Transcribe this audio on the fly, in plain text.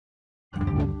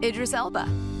Idris Elba.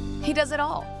 He does it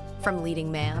all, from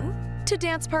leading man to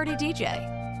dance party DJ.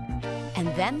 And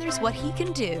then there's what he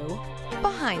can do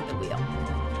behind the wheel.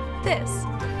 This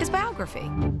is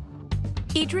Biography.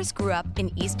 Idris grew up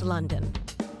in East London,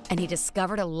 and he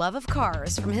discovered a love of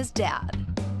cars from his dad.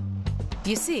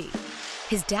 You see,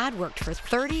 his dad worked for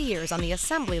 30 years on the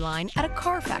assembly line at a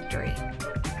car factory.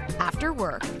 After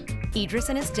work, Idris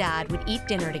and his dad would eat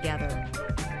dinner together,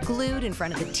 glued in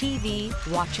front of the TV,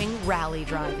 watching rally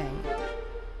driving.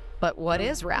 But what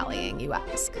is rallying, you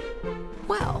ask?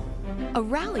 Well, a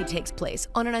rally takes place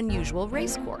on an unusual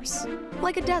race course,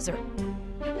 like a desert.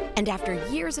 And after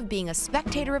years of being a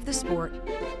spectator of the sport,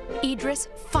 Idris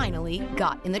finally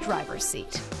got in the driver's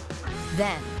seat.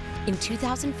 Then, in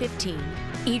 2015,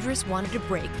 Idris wanted to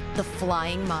break the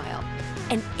flying mile,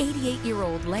 an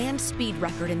 88-year-old land speed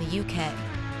record in the UK.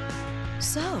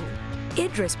 So,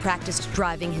 Idris practiced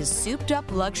driving his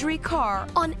souped-up luxury car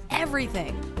on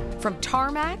everything, from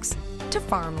tarmacs to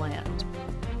farmland.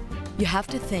 You have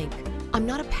to think, I'm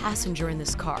not a passenger in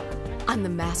this car, I'm the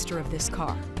master of this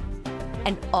car.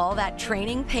 And all that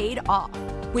training paid off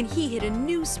when he hit a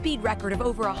new speed record of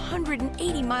over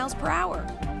 180 miles per hour.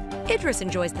 Idris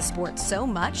enjoys the sport so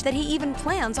much that he even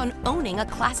plans on owning a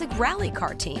classic rally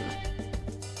car team.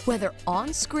 Whether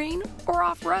on-screen or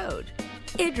off-road,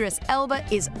 Idris Elba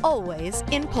is always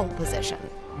in pole position.